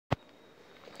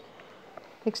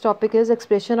Next topic is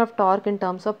expression of torque in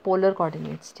terms of polar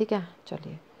coordinates. ठीक है,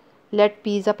 चलिए। Late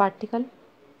P is a particle,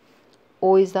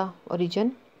 O is the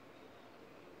origin,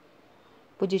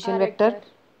 position vector,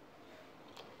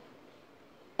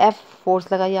 F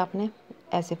force लगाई आपने,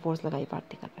 ऐसे force लगाई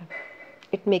particle पे,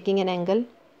 it making an angle,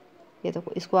 ये तो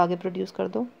इसको आगे प्रोड्यूस कर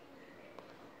दो,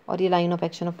 और ये line of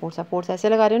action of force है, फोर्स ऐसे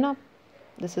लगा रहे हो ना आप,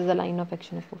 this is the line of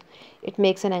action of force, it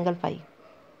makes an angle phi.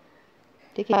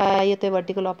 ठीक है, ये तो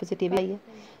वर्टिकल ऑपोजिट ये भी आई है।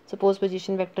 सपोज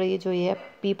पोजीशन वेक्टर ये जो ये है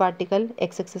पी पार्टिकल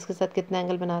एक्स एक्सिस के साथ कितना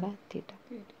एंगल बना रहा है, थीटा।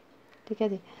 ठीक है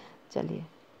जी, चलिए।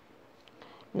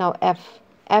 नाउ एफ,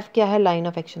 एफ क्या है, line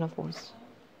of action of force,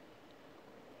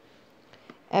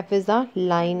 F is the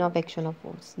line of action of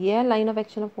force, ये है line of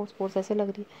action of force, force ऐसे लग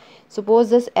रही है।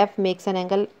 Suppose this F makes an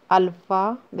angle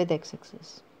alpha with x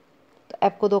axis, तो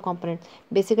F को दो कंपोनेंट,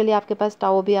 बेसिकली आपके पास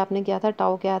टाउ भी आपने किया था,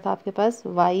 टाउ क्या था आपके पास,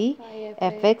 Y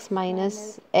F x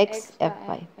minus x F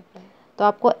Y, तो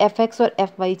आपको एफ एक्स और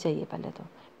एफ वाई चाहिए पहले तो।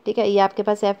 ठीक है, ये आपके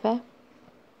पास एफ है,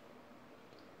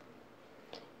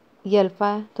 ये अल्फ़ा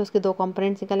है, तो उसके दो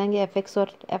कंपोनेंट्स निकलेंगे एफ एक्स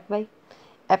और एफ वाई।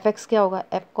 एफ एक्स क्या होगा,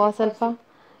 एफ कॉस अल्फ़ा,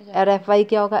 और एफ वाई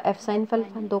क्या होगा, एफ साइन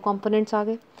अल्फ़ा, दो कंपोनेंट्स आ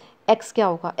गए। एक्स क्या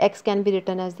होगा, x can be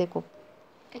written as, देखो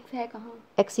एक्स है कहाँ,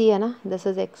 एक्स ही है ना, this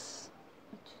is x,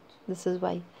 this is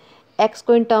why. X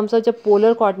को इन टर्म्स ऑफ जब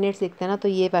पोलर कोऑर्डिनेट्स लिखते हैं ना तो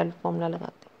ये वैल्यू फॉर्मूला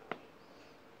लगाते हैं।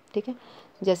 ठीक है,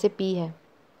 जैसे पी है,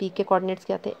 पी के कोऑर्डिनेट्स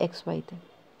क्या थे, एक्स वाई थे।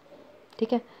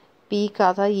 ठीक है, पी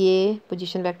का था ये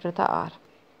पोजीशन वेक्टर था आर,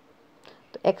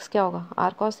 तो एक्स क्या होगा,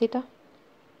 आर कॉस थीटा,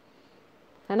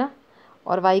 है ना,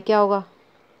 और वाई क्या होगा,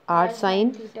 आर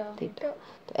साइन थीटा।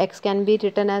 तो x can be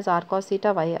written as are cos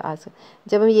theta, Y are.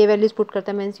 जब हम ये वैल्यूज पुट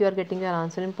करते हैं means you are getting your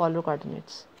answer in polar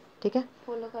coordinates. ठीक है,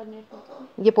 पोलर कोऑर्डिनेट,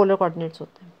 ये पोलर कोऑर्डिनेट्स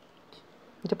होते हैं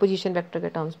जो पोजीशन वेक्टर के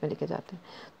टर्म्स में लिखे जाते हैं।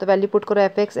 तो वैल्यू पुट करो,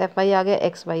 एफ एक्स एफ वाई आ गया,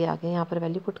 एक्स वाई आ गया, यहाँ पर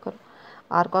वैल्यू पुट करो,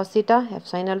 are cos theta F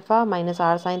sine alpha minus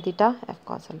are sine theta F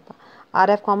cos alpha. R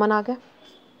F common आ गया,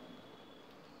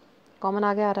 कॉमन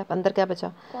आ गया आर एफ, अंदर क्या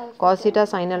बचा, cos theta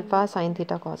sine alpha sine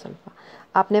theta cos alpha.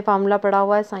 आपने फार्मूला पढ़ा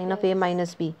हुआ है sign of A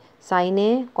minus B, sign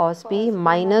A cos B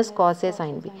minus cos A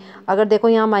sine B. अगर देखो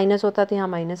यहाँ माइनस होता तो यहाँ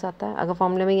माइनस आता है, अगर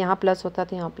फॉर्मूले में यहाँ प्लस होता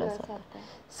तो यहाँ प्लस आता है।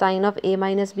 Sign of A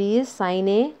minus B is sine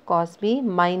A cos B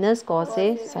minus cos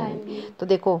A sine B. तो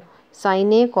देखो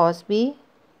sign A cos B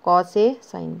cos A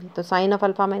sine B, तो sign of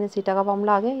alpha minus theta का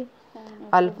फॉर्मूला आ गया ये,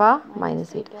 अल्फा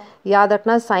माइनस थीटा। याद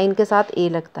रखना sign के साथ ए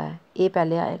लगता है, ए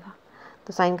पहले आएगा,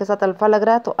 तो साइन के साथ अल्फा लग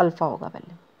रहा है तो अल्फा होगा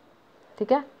पहले।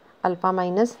 ठीक है, अल्फा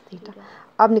माइनस थीटा।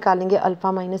 अब निकालेंगे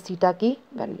अल्फा माइनस थीटा की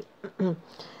वैल्यू।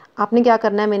 आपने क्या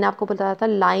करना है, मैंने आपको बताया था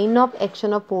line of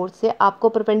action of force से आपको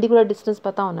परपेंडिकुलर डिस्टेंस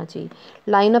पता होना चाहिए।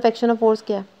 Line of action of force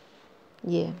क्या है,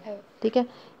 ये है। ठीक है,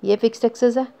 ये फिक्स्ड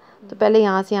एक्सिस है, तो पहले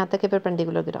यहाँ से यहाँ तक के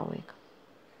परपेंडिकुलर गिराओ एक,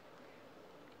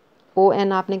 ओ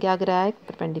एन आपने क्या गिराया है,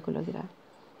 परपेंडिकुलर गिराया।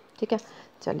 ठीक है,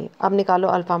 चलिए अब निकालो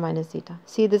alpha minus theta.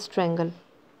 See this triangle,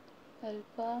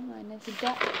 alpha minus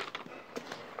theta,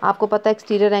 आपको पता है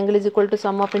exterior angle is equal to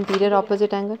some of interior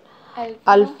opposite angle.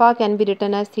 Alpha can be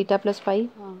written as theta plus phi.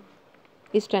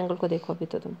 इस ट्रायंगल को देखो अभी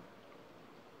तो तुम,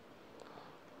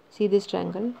 see this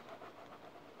triangle,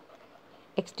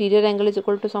 exterior angle is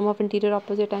equal to some of interior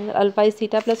opposite angle, alpha is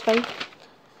theta plus phi,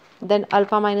 then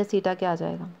alpha minus theta क्या आ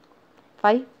जाएगा,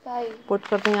 phi. Put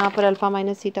कर दो यहाँ पर अल्फा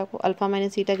माइनस थीटा को, अल्फा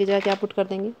माइनस थीटा की जगह क्या पुट कर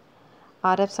देंगे,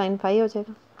 आर एफ साइन फाई हो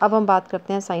जाएगा। अब हम बात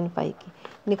करते हैं साइन फाई की,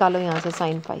 निकालो यहाँ से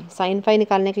साइन फाई। साइन फाई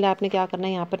निकालने के लिए आपने क्या करना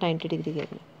है, यहाँ पर 90 डिग्री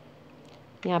घेरना,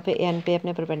 यहाँ पे एन पे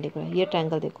अपने परपेंडिकुलर, ये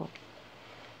ट्रायंगल देखो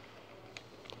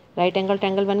राइट एंगल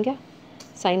ट्रायंगल बन गया।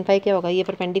 साइन फाई क्या होगा, ये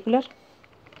परपेंडिकुलर,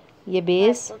 ये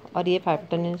बेस और ये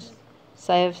हाइपोटेन्यूज।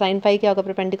 साइन फाई क्या होगा,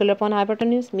 perpendicular upon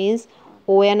hypotenuse means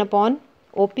O N upon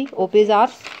O P, O P is are,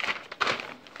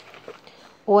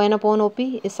 O N upon O P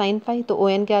is sine phi, तो ओ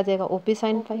एन क्या आ जाएगा, O P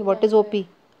sine phi. What is O P,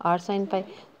 are sine phi,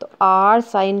 तो are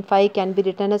sine phi can be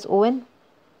written as O N,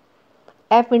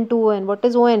 F into O N. What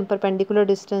is O N, perpendicular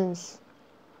distance,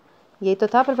 ये तो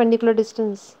था perpendicular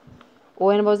distance,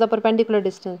 O N was the perpendicular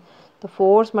distance, तो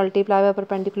force multiply by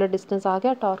perpendicular distance आ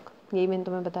गया torque. यही मैंने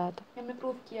तुम्हें बताया था, हमने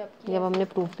प्रूव किया, जब हमने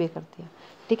प्रूफ भी कर दिया।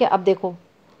 ठीक है, अब देखो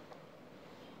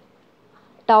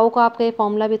टाउ का आपका ये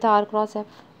फॉर्मूला भी था आर क्रॉस एफ,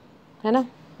 है ना,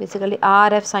 basically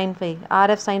R F sine phi.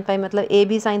 R F sine phi मतलब ए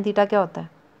बी साइन थीटा क्या होता है,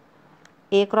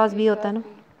 ए क्रॉस बी होता है ना,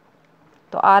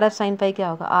 तो आर एफ साइन फाई क्या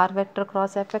होगा, are vector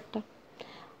cross F vector.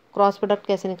 Cross product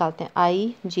कैसे निकालते हैं,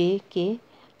 आई जे के,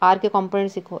 आर के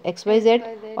कंपोनेंट्स लिखो एक्स वाई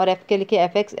जेड, और एफ के लिखे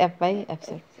F x F Y F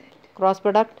Z. Cross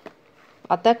product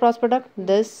आता है, cross product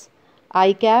this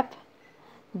I cap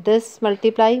this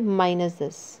multiply minus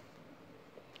this,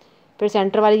 फिर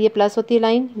सेंटर वाली ये प्लस होती है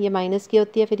लाइन, ये माइनस की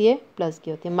होती है, फिर ये प्लस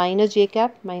की होती है, माइनस जे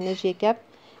कैप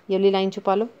ये वाली लाइन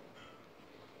छुपा लो,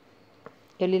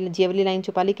 ये वाली लाइन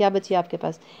छुपा ली, क्या बची आपके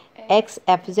पास x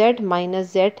F Z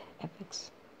minus Z F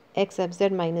x, x F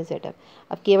Z minus Z F.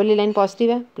 अब के वाली लाइन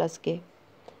पॉजिटिव है प्लस के,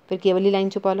 फिर के वाली लाइन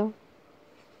छुपा लो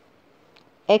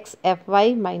x F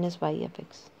Y minus Y F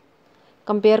x.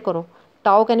 Compare करो,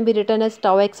 tau can be return as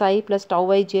tau x I plus tau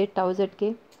Y Z tau Z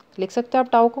के, लिख सकते हो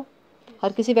आप टाउ को,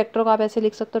 हर किसी वेक्टर को आप ऐसे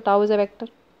लिख सकते हो, टाउ इज अ वेक्टर।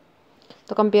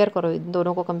 तो कंपेयर करो, इन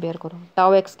दोनों को कंपेयर करो,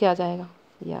 टाउ एक्स क्या आ जाएगा,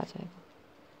 ये आ जाएगा,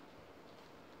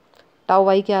 टाउ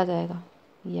वाई क्या आ जाएगा,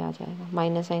 ये आ जाएगा,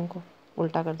 माइनस साइन को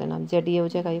उल्टा कर देना, जेड ये हो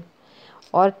जाएगा ये,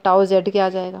 और टाउ जेड क्या आ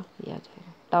जाएगा, ये आ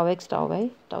जाएगा, tau x tau Y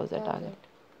tau Z आ गया।